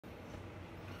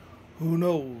Who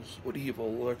knows what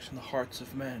evil lurks in the hearts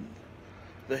of men?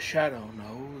 The Shadow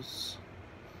knows.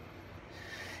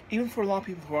 Even for a lot of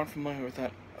people who aren't familiar with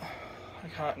that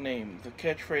iconic name, the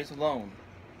catchphrase alone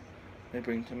may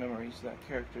bring to memories of that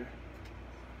character.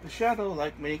 The Shadow,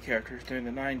 like many characters during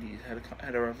the 90s,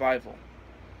 had a revival,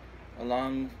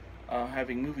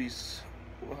 having movies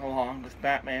along with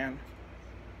Batman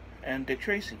and Dick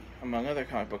Tracy, among other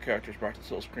comic book characters brought to the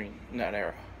silver screen in that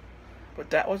era. But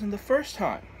that wasn't the first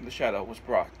time the Shadow was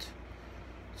brought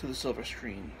to the silver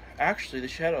screen. Actually, the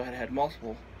Shadow had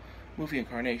multiple movie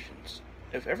incarnations.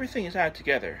 If everything is added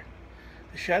together,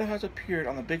 the Shadow has appeared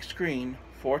on the big screen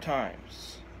 4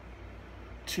 times.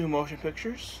 2 motion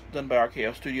pictures, done by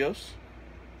RKO Studios.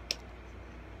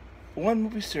 1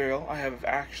 movie serial I have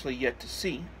actually yet to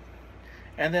see.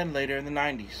 And then later in the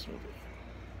 90s movie.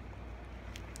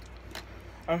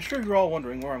 I'm sure you're all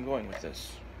wondering where I'm going with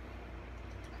this.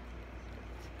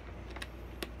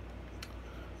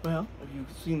 Well, if you've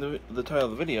seen the title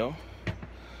of the video,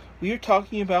 we are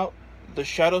talking about The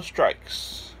Shadow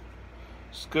Strikes,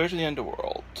 Scourge of the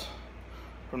Underworld,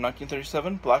 from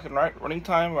 1937, black and white, running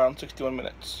time around 61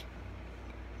 minutes.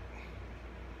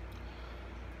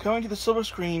 Coming to the silver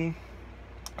screen,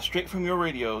 straight from your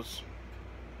radios.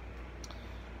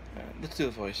 Let's do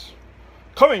the voice.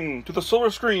 Coming to the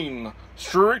silver screen,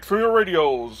 straight from your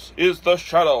radios, is The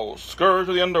Shadow, Scourge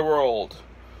of the Underworld.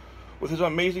 With his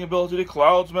amazing ability to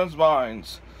cloud men's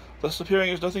minds, thus appearing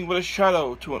as nothing but a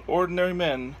shadow to an ordinary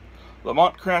man,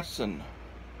 Lamont Cranston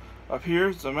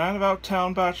appears as a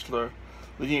man-about-town bachelor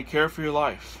leading a carefree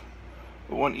life.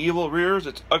 But when evil rears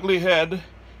its ugly head,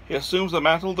 he assumes the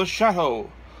mantle of the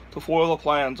Shadow to foil the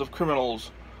plans of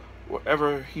criminals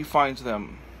wherever he finds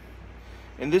them.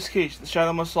 In this case, the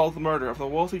Shadow must solve the murder of the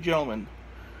wealthy gentleman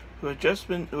who had just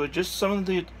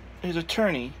summoned his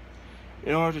attorney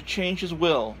in order to change his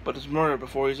will, but is murdered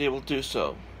before he is able to do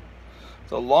so.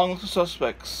 The long list of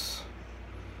suspects,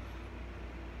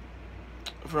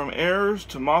 from heirs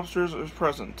to mobsters, is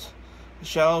present. The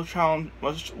Shadow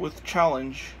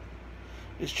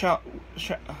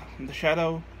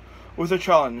with a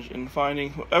challenge in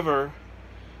finding whoever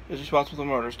is responsible for the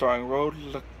murder, starring Rod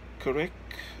Leclerc.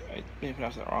 I may have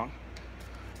pronounced that wrong.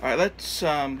 Alright, let's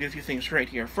get a few things straight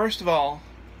here. First of all,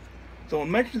 though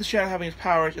when mentioned the Shadow having his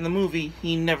powers in the movie,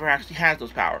 he never actually has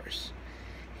those powers.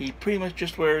 He pretty much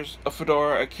just wears a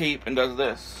fedora, a cape, and does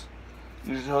this.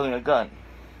 He's holding a gun.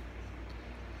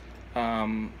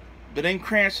 The name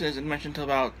Cranston isn't mentioned until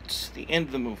about the end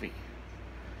of the movie.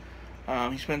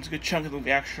 He spends a good chunk of the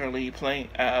movie actually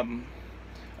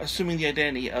assuming the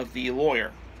identity of the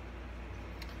lawyer,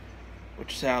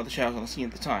 which is how the Shadow's on the scene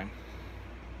at the time.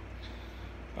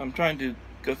 I'm trying to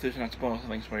go through this and not spoil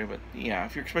things for you, but yeah,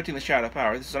 if you're expecting the Shadow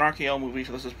power, this is an RKO movie,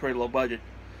 so this is pretty low budget.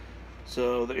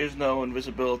 So there is no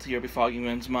invisibility or befogging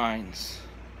men's minds,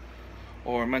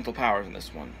 or mental powers in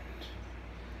this one.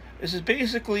 This is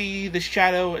basically the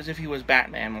Shadow as if he was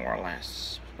Batman, more or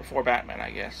less. Before Batman, I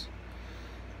guess.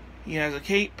 He has a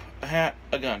cape, a hat,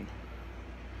 a gun.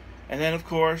 And then, of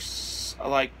course,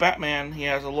 like Batman, he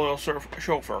has a loyal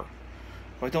chauffeur,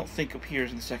 who I don't think appears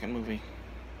in the second movie.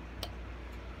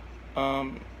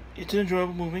 It's an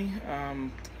enjoyable movie.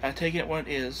 I take it what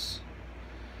it is.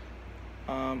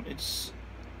 It's,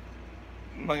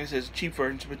 like I said, it's a cheap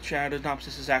version, but Shadow does not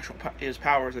possess his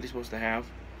powers that he's supposed to have.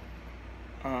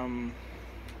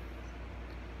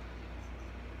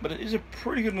 But it is a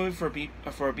pretty good movie for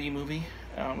a B movie.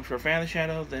 If you're a fan of the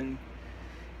Shadow, then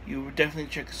you would definitely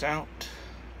check this out.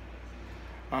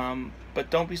 But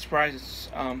don't be surprised. It's,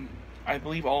 I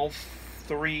believe all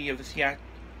 3 of the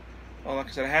well, like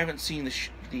I said, I haven't seen the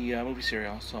movie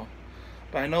serial,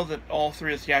 but I know that all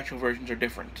 3 of the theatrical versions are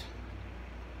different.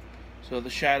 So the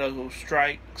Shadow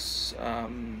Strikes,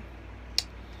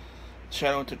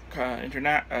 Shadow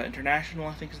International,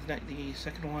 I think is the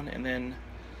second one, and then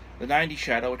the 90s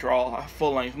Shadow, which are all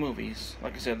full-length movies.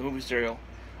 Like I said, the movie serial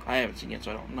I haven't seen yet,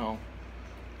 so I don't know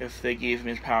if they gave him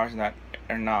his powers in that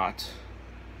or not.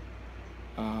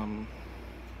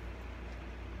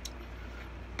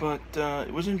 But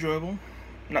it was enjoyable.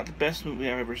 Not the best movie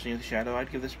I've ever seen of the Shadow.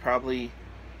 I'd give this probably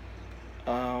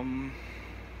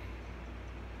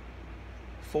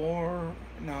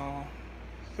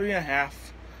 3.5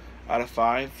 out of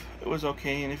 5. It was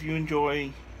okay, and if you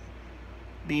enjoy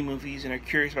B movies and are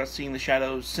curious about seeing the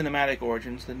Shadow's cinematic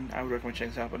origins, then I would recommend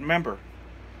checking this out. But remember,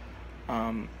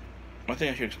 I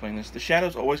think I should explain this. The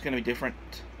Shadow's always going to be different.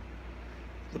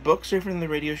 The book's different than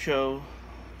the radio show,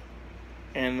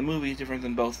 and the movie is different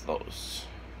than both of those.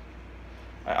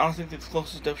 I honestly think the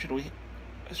closest adaptation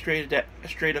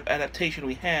straight up adaptation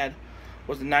we had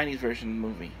was the 90s version of the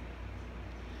movie.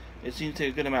 it seems to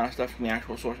take a good amount of stuff from the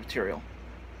actual source material.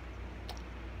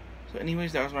 So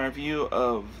anyways, that was my review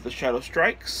of The Shadow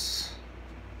Strikes.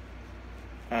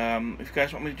 If you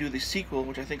guys want me to do the sequel,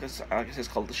 which I think is, like I said, is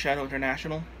called The Shadow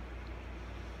International.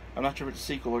 I'm not sure if it's a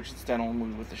sequel or just a standalone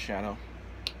movie with The Shadow.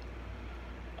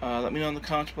 Let me know in the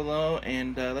comments below,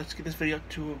 and let's get this video up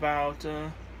to about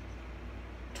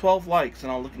 12 likes,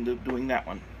 and I'll look into doing that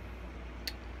one.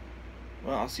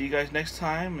 Well, I'll see you guys next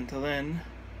time. Until then,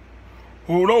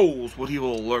 who knows what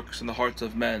evil lurks in the hearts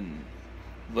of men?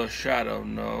 The Shadow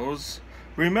knows.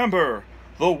 Remember,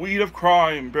 the weed of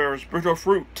crime bears bitter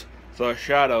fruit. The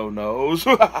Shadow knows.